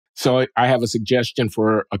So I have a suggestion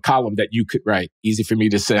for a column that you could write. Easy for me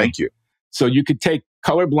to say. Thank you. So you could take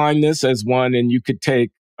colorblindness as one, and you could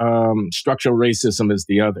take structural racism as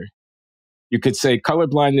the other. You could say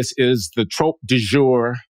colorblindness is the trope du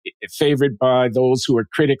jour favored by those who are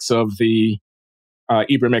critics of the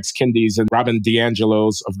Ibram X. Kendis and Robin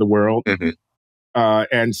DiAngelo's of the world. Mm-hmm.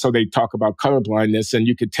 And so they talk about colorblindness, and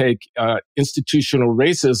you could take institutional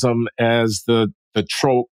racism as the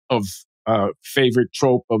trope of favorite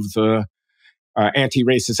trope of the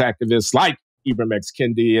anti-racist activists like Ibram X.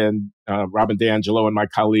 Kendi and Robin DiAngelo and my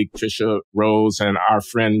colleague Tricia Rose and our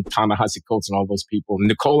friend Ta-Nehisi Coates and all those people.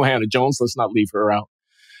 Nicole Hannah-Jones, let's not leave her out.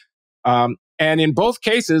 And in both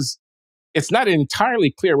cases, it's not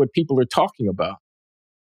entirely clear what people are talking about.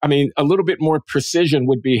 I mean, a little bit more precision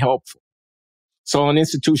would be helpful. So on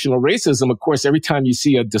institutional racism, of course, every time you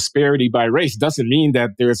see a disparity by race doesn't mean that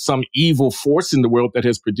there's some evil force in the world that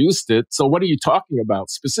has produced it. So what are you talking about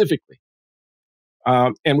specifically?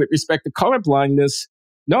 And with respect to colorblindness,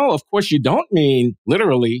 no, of course you don't mean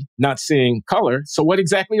literally not seeing color. So what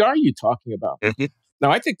exactly are you talking about? Mm-hmm. Now,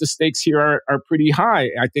 I think the stakes here are pretty high.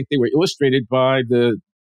 I think they were illustrated by the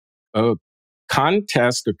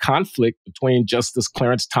contest or conflict between Justice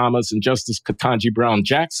Clarence Thomas and Justice Ketanji Brown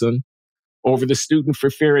Jackson over the Student for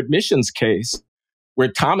Fair Admissions case, where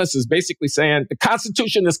Thomas is basically saying the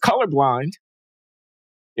Constitution is colorblind.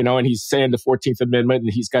 You know, and he's saying the 14th Amendment,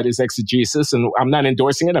 and he's got his exegesis, and I'm not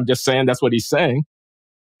endorsing it. I'm just saying that's what he's saying.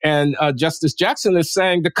 And Justice Jackson is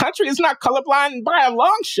saying the country is not colorblind by a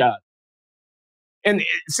long shot. And it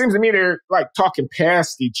seems to me they're like talking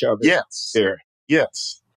past each other. Yes. There.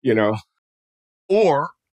 Yes. You know.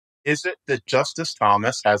 Or is it that Justice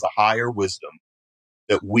Thomas has a higher wisdom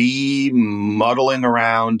that we muddling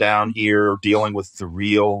around down here dealing with the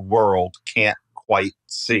real world can't quite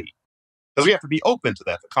see? Because we have to be open to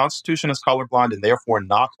that. The Constitution is colorblind, and therefore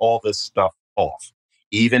knock all this stuff off.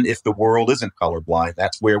 Even if the world isn't colorblind,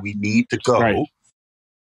 that's where we need to go. Right.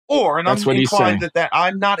 Or, and that's I'm inclined that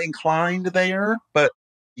I'm not inclined there, but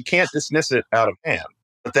you can't dismiss it out of hand.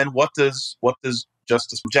 But then what does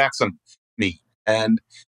Justice Jackson mean? And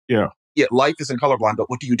yeah, life isn't colorblind, but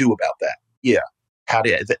what do you do about that? Yeah. How do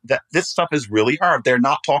you, this stuff is really hard. They're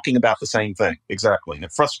not talking about the same thing. Exactly. And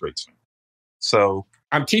it frustrates me. So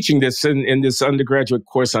I'm teaching this in this undergraduate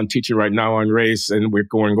course I'm teaching right now on race, and we're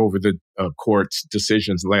going over the court's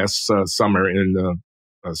decisions last summer in the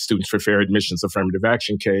Students for Fair Admissions affirmative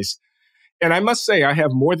action case. And I must say, I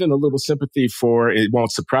have more than a little sympathy for, it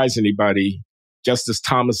won't surprise anybody, Justice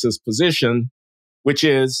Thomas's position, which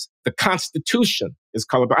is the Constitution is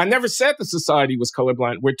colorblind. I never said the society was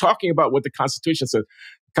colorblind. We're talking about what the Constitution says.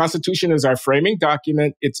 The Constitution is our framing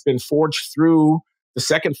document. It's been forged through the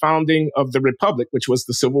second founding of the Republic, which was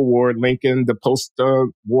the Civil War, Lincoln, the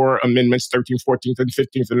post-war amendments, 13th, 14th, and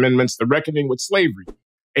 15th Amendments, the reckoning with slavery.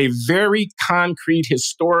 A very concrete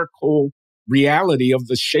historical reality of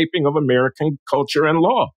the shaping of American culture and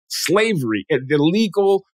law. Slavery, the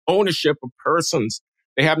legal ownership of persons.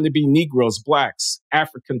 They happen to be Negroes, Blacks,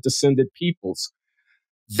 African-descended peoples.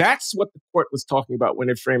 That's what the court was talking about when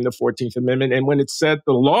it framed the 14th Amendment. And when it said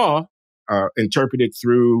the law, interpreted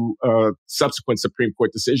through subsequent Supreme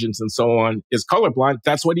Court decisions and so on, is colorblind,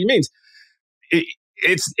 that's what he means.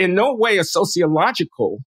 It's in no way a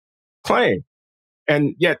sociological claim.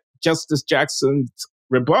 And yet Justice Jackson's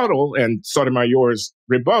rebuttal and Sotomayor's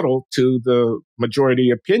rebuttal to the majority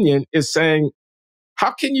opinion is saying,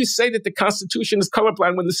 how can you say that the Constitution is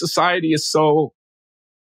colorblind when the society is so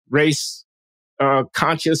race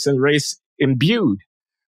conscious and race imbued?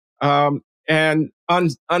 And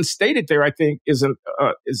unstated there, I think, is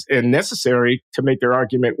necessary to make their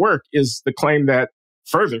argument work, is the claim that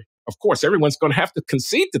further, of course, everyone's going to have to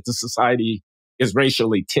concede that the society is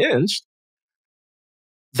racially tinged,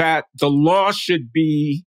 that the law should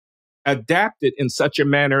be adapted in such a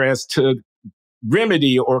manner as to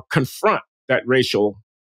remedy or confront that racial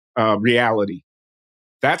reality.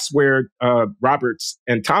 That's where Roberts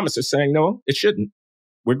and Thomas are saying, no, it shouldn't.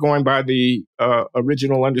 We're going by the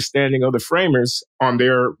original understanding of the framers on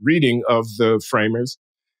their reading of the framers,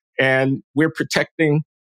 and we're protecting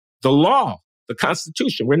the law, the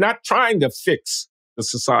Constitution. We're not trying to fix the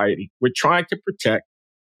society. We're trying to protect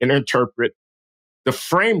and interpret the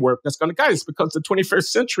framework that's going to guide us, because the 21st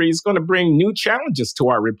century is going to bring new challenges to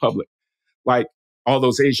our republic, like all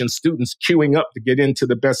those Asian students queuing up to get into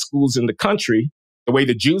the best schools in the country, the way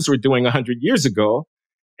the Jews were doing 100 years ago.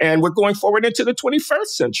 And we're going forward into the 21st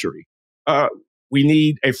century. We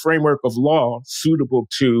need a framework of law suitable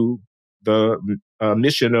to the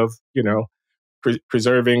mission of,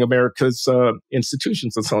 preserving America's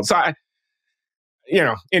institutions and so on. So,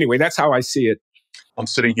 anyway, that's how I see it. I'm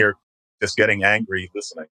sitting here just getting angry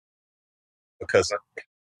listening because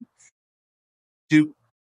do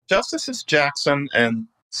Justices Jackson and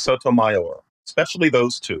Sotomayor, especially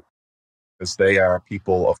those two, because they are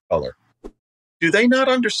people of color, do they not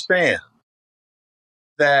understand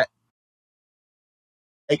that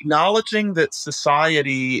acknowledging that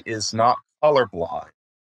society is not colorblind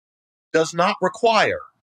does not require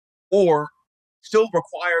or still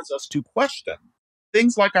requires us to question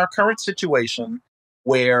things like our current situation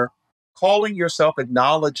where calling yourself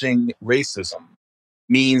acknowledging racism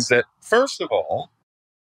means that, first of all,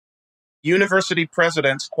 university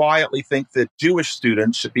presidents quietly think that Jewish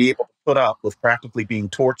students should be able to put up with practically being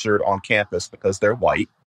tortured on campus because they're white.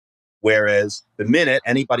 Whereas the minute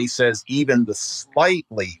anybody says even the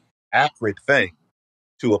slightly accurate thing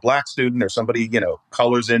to a black student or somebody,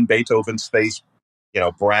 colors in Beethoven's face,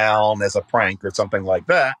 brown as a prank or something like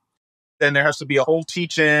that, then there has to be a whole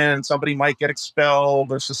teach-in. Somebody might get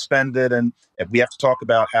expelled or suspended. And we have to talk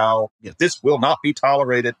about how this will not be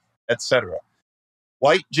tolerated, etc.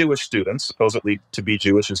 White Jewish students, supposedly to be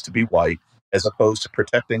Jewish is to be white, as opposed to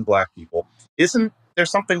protecting black people. Isn't there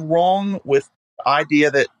something wrong with the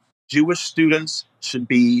idea that Jewish students should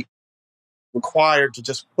be required to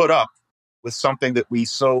just put up with something that we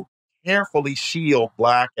so carefully shield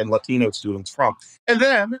black and Latino students from? And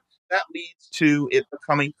then that leads to it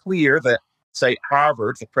becoming clear that, say,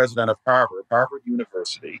 Harvard, the president of Harvard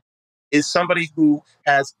University, is somebody who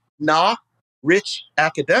has not rich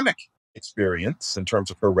academic experience in terms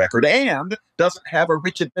of her record and doesn't have a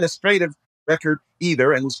rich administrative record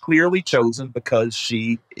either, and was clearly chosen because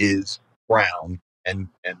she is brown and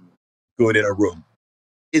good in a room.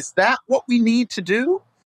 Is that what we need to do?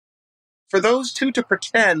 For those two to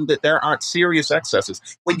pretend that there aren't serious excesses.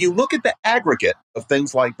 When you look at the aggregate of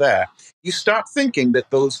things like that, you start thinking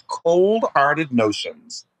that those cold-hearted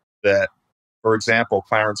notions that, for example,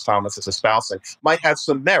 Clarence Thomas is espousing might have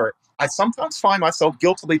some merit. I sometimes find myself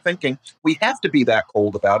guiltily thinking we have to be that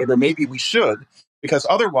cold about it, or maybe we should, because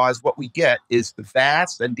otherwise what we get is the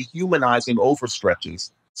vast and dehumanizing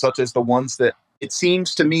overstretches, such as the ones that it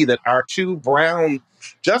seems to me that our two brown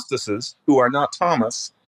justices, who are not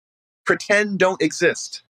Thomas, pretend don't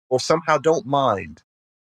exist or somehow don't mind.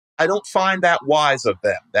 I don't find that wise of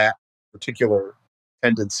them, that particular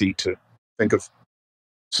tendency to think of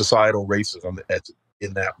societal racism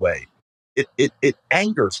in that way. It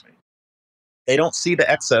angers me. They don't see the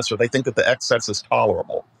excess, or they think that the excess is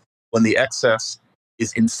tolerable when the excess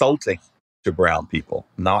is insulting to brown people,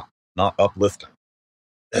 not uplifting.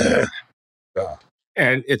 God.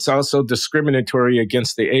 And it's also discriminatory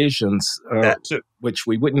against the Asians, which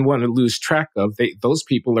we wouldn't want to lose track of. Those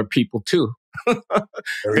people are people too.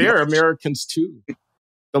 They're Americans too.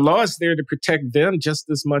 The law is there to protect them just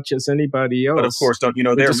as much as anybody else. But of course, don't you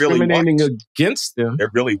know, they're discriminating really against them.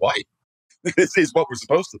 They're really white. This is what we're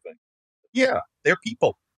supposed to think. Yeah, they're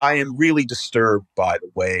people. I am really disturbed by the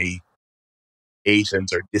way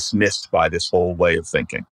Asians are dismissed by this whole way of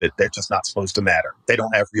thinking, that they're just not supposed to matter. They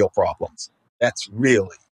don't have real problems. That's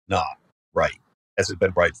really not right. Hasn't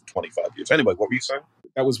been right for 25 years. Anyway, what were you saying?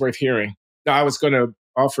 That was worth hearing. Now, I was going to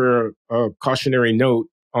offer a cautionary note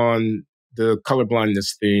on the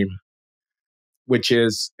colorblindness theme, which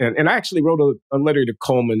is, and I actually wrote a letter to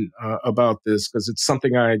Coleman about this because it's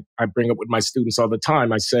something I bring up with my students all the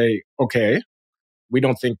time. I say, okay, we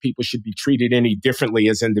don't think people should be treated any differently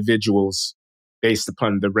as individuals based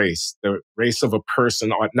upon the race. The race of a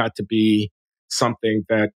person ought not to be something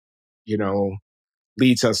that,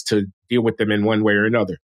 leads us to deal with them in one way or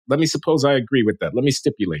another. Let me suppose I agree with that. Let me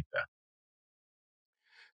stipulate that.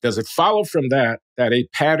 Does it follow from that a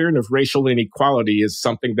pattern of racial inequality is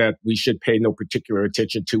something that we should pay no particular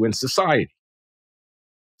attention to in society?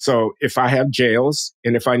 So if I have jails,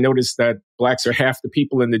 and if I notice that blacks are half the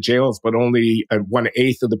people in the jails, but only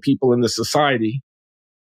 1/8 of the people in the society,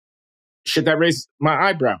 should that raise my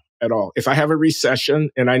eyebrow at all? If I have a recession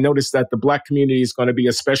and I notice that the black community is going to be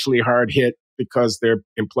especially hard hit because their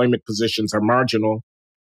employment positions are marginal,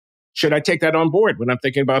 should I take that on board when I'm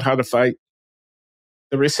thinking about how to fight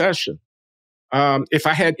the recession? If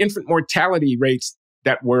I had infant mortality rates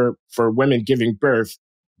that were for women giving birth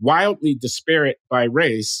wildly disparate by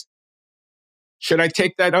race, should I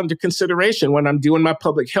take that under consideration when I'm doing my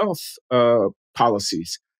public health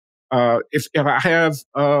policies? If I have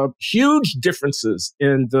huge differences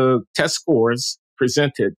in the test scores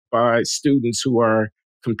presented by students who are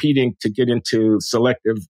competing to get into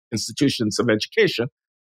selective institutions of education,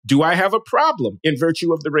 do I have a problem in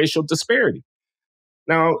virtue of the racial disparity?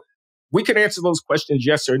 Now, we can answer those questions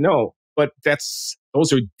yes or no, but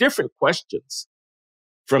those are different questions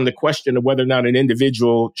from the question of whether or not an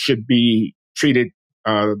individual should be treated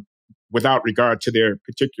uh, without regard to their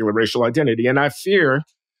particular racial identity. And I fear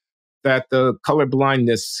that the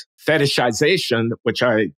colorblindness fetishization, which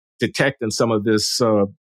I detect in some of this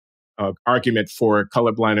argument for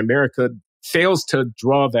colorblind America, fails to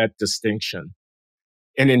draw that distinction.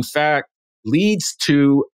 And in fact, leads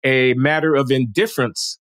to a matter of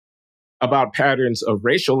indifference about patterns of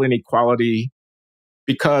racial inequality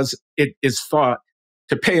because it is thought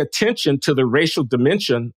to pay attention to the racial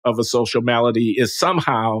dimension of a social malady is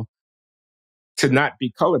somehow to not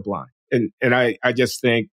be colorblind. And I just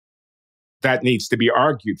think that needs to be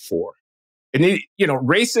argued for. And,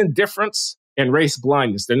 race indifference and race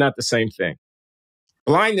blindness, they're not the same thing.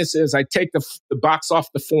 Blindness is I take the box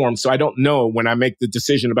off the form so I don't know when I make the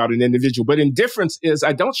decision about an individual. But indifference is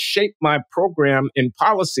I don't shape my program and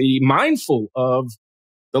policy mindful of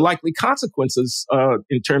the likely consequences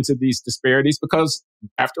in terms of these disparities because,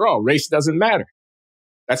 after all, race doesn't matter.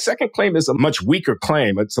 That second claim is a much weaker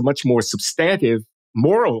claim. It's a much more substantive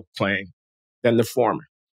moral claim than the former.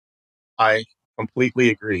 I completely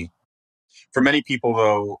agree. For many people,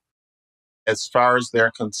 though, as far as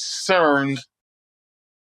they're concerned,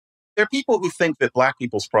 there are people who think that Black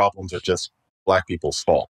people's problems are just Black people's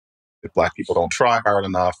fault, that Black people don't try hard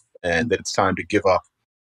enough, and that it's time to give up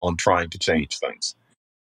on trying to change things.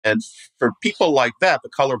 And for people like that, the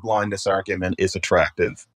colorblindness argument is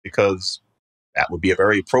attractive because that would be a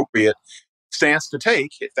very appropriate stance to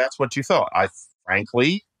take if that's what you thought. I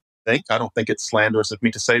frankly think, I don't think it's slanderous of me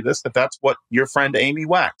to say this, that that's what your friend Amy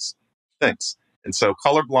Wax thinks. And so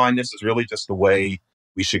colorblindness is really just the way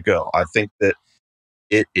we should go. I think that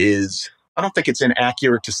I don't think it's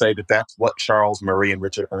inaccurate to say that that's what Charles Murray and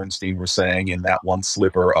Richard Ernstein were saying in that one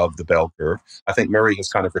sliver of the bell curve. I think Murray has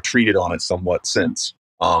kind of retreated on it somewhat since.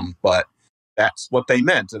 But that's what they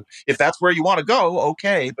meant. And if that's where you want to go,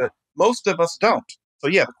 okay, but most of us don't. So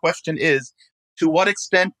yeah, the question is, to what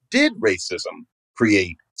extent did racism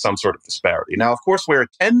create some sort of disparity? Now, of course, where it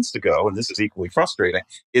tends to go, and this is equally frustrating,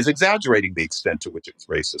 is exaggerating the extent to which it's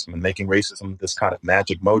racism and making racism this kind of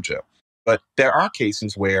magic mojo. But there are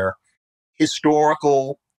cases where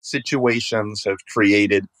historical situations have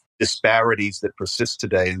created disparities that persist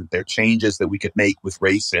today, and there are changes that we could make with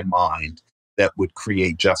race in mind that would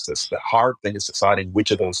create justice. The hard thing is deciding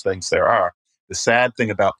which of those things there are. The sad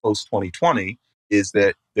thing about post-2020 is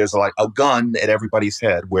that there's like a gun at everybody's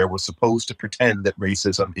head where we're supposed to pretend that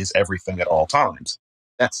racism is everything at all times.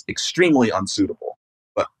 That's extremely unsuitable.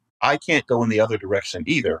 But I can't go in the other direction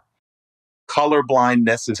either.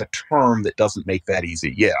 Colorblindness is a term that doesn't make that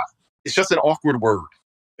easy. Yeah. It's just an awkward word,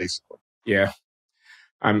 basically. Yeah.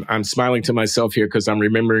 I'm smiling to myself here because I'm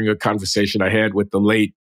remembering a conversation I had with the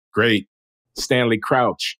late, great Stanley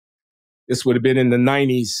Crouch. This would have been in the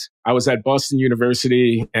 90s. I was at Boston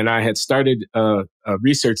University, and I had started a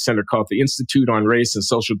research center called the Institute on Race and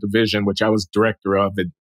Social Division, which I was director of. It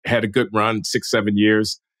had a good run, 6-7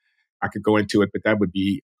 years. I could go into it, but that would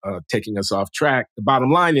be taking us off track. The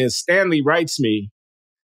bottom line is Stanley writes me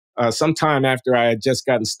sometime after I had just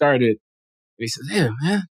gotten started. And he says, "Hey,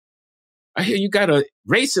 man, I hear you got a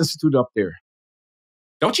race institute up there.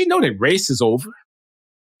 Don't you know that race is over?"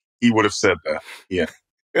 He would have said that. Yeah.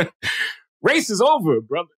 Race is over,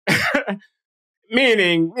 brother.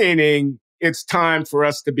 meaning it's time for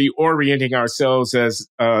us to be orienting ourselves as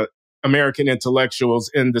American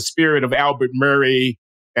intellectuals in the spirit of Albert Murray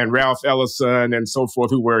and Ralph Ellison and so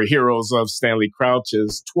forth, who were heroes of Stanley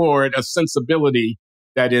Crouch's, toward a sensibility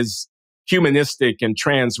that is humanistic and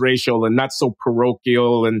transracial and not so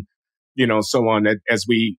parochial and, so on, as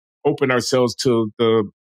we open ourselves to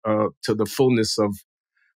the fullness of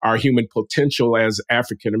our human potential as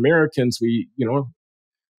African Americans. We,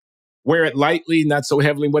 wear it lightly, not so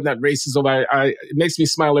heavily, whatnot, racism. It makes me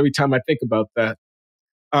smile every time I think about that.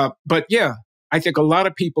 But yeah, I think a lot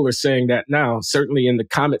of people are saying that now, certainly in the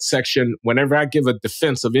comment section, whenever I give a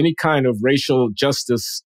defense of any kind of racial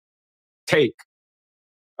justice take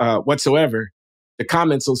whatsoever, the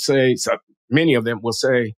comments will say, so many of them will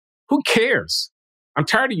say, who cares? I'm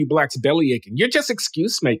tired of you blacks belly aching. You're just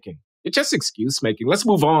excuse making. Let's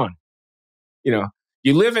move on.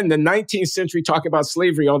 You live in the 19th century talking about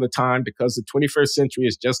slavery all the time because the 21st century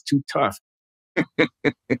is just too tough.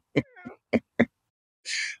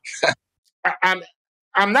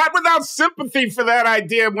 I'm not without sympathy for that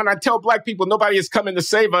idea when I tell black people nobody is coming to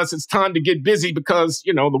save us. It's time to get busy because,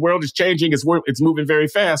 the world is changing. It's moving very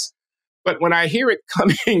fast. But when I hear it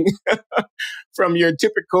coming from your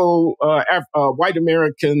typical white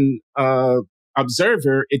American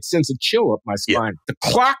observer, it sends a chill up my spine. Yeah. The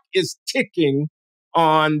clock is ticking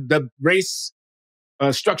on the race,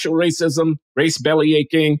 structural racism, race belly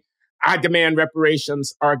aching, I demand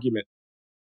reparations argument.